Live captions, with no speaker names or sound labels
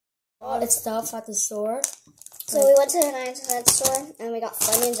All its stuff at the store. So we went to the 99-cent store and we got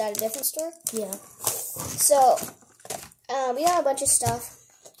Funyuns at a different store. Yeah. So we got a bunch of stuff.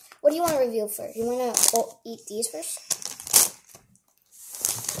 What do you want to review first? You want to eat these first?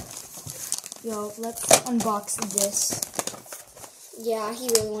 Yo, let's unbox this. Yeah, he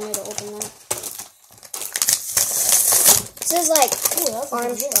really wanted to open that. This is like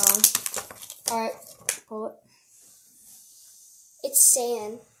Armstrong. Alright, pull it. It's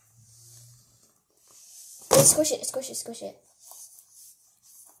sand. Hey, squish it, squish it, squish it.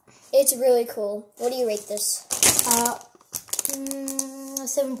 It's really cool. What do you rate this?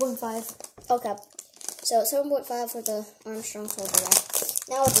 7.5. Okay. So 7.5 for the Armstrong folder rack.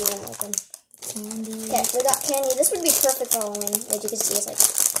 Now what do you want to open? Candy. Okay, we got candy. This would be perfect for Halloween. As you can see, it's like...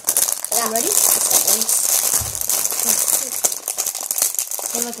 You ready? Seconds.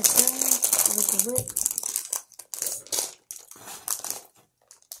 They're like a sandwich with a brick.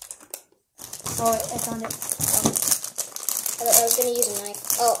 Oh, I found it. Oh. I was going to use a knife.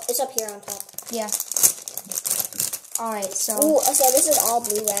 Oh, it's up here on top. Yeah. Alright, so... Ooh, so this is all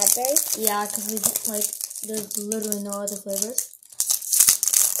blue raspberry? Yeah, because we like, there's literally no other flavors.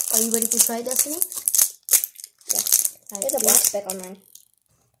 Are you ready to try, Destiny? Yeah. Right, There's a black speck on mine.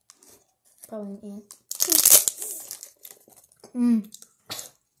 Probably an ant.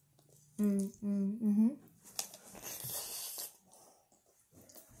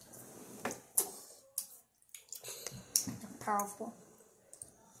 Powerful.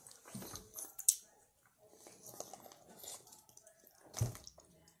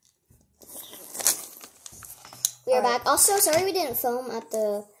 We are back. Also, sorry we didn't film at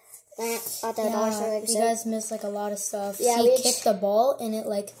the dollar store. Like you guys missed like a lot of stuff. Yeah, he kicked the ball and it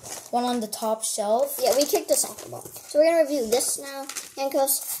like went on the top shelf. Yeah, we kicked a soccer ball. So we're gonna review this now.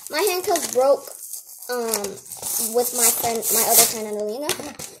 Handcuffs. My handcuffs broke with my other friend Annalena.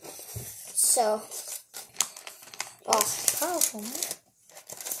 So Powerful, man.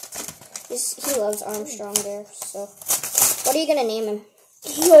 He loves Armstrong there. So what are you gonna name him?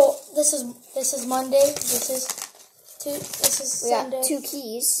 Yo, this is Monday. This is Sunday. Got 2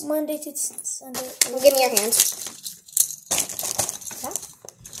 keys. Monday to Sunday. Well, give me your hand. Huh?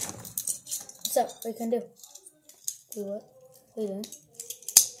 What's up? What are you gonna do? Do what? What are you doing?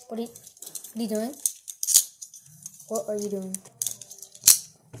 What are you doing? What are you doing?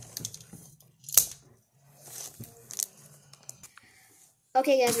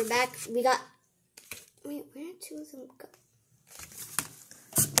 Okay, guys, we're back. We got. Wait, where did 2 of them go?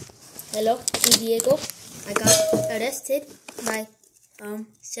 Hello, I'm Diego. I got arrested by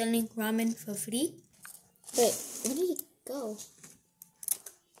selling ramen for free. Wait, where did he go?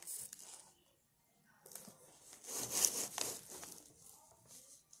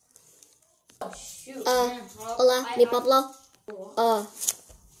 Oh shoot! Hola, mi Pablo.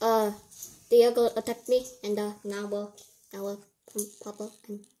 Diego attacked me, and now Pablo.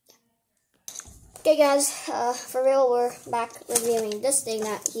 And okay, guys, for real, we're back reviewing this thing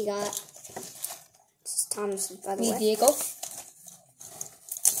that he got. This is Tom's, by the way. Diego.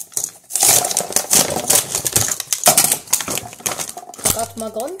 Got my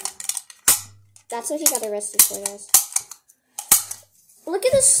gun. That's what he got arrested for, guys. Look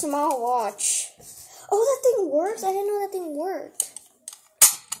at this small watch. Oh, that thing works? I didn't know that thing worked.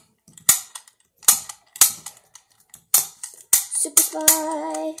 Super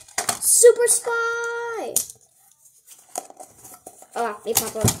spy. Super spy. Oh, me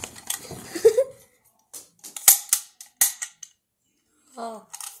pop up.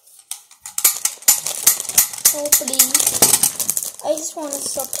 Oh, please. I just want to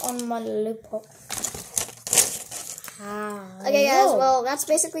suck on my lollipop. Okay, guys, well, that's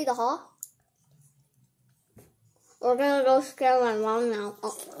basically the haul. We're gonna go scare my mom now.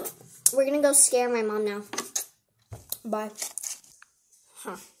 Oh, we're gonna go scare my mom now. Bye.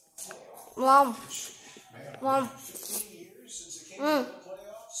 Huh. Mom.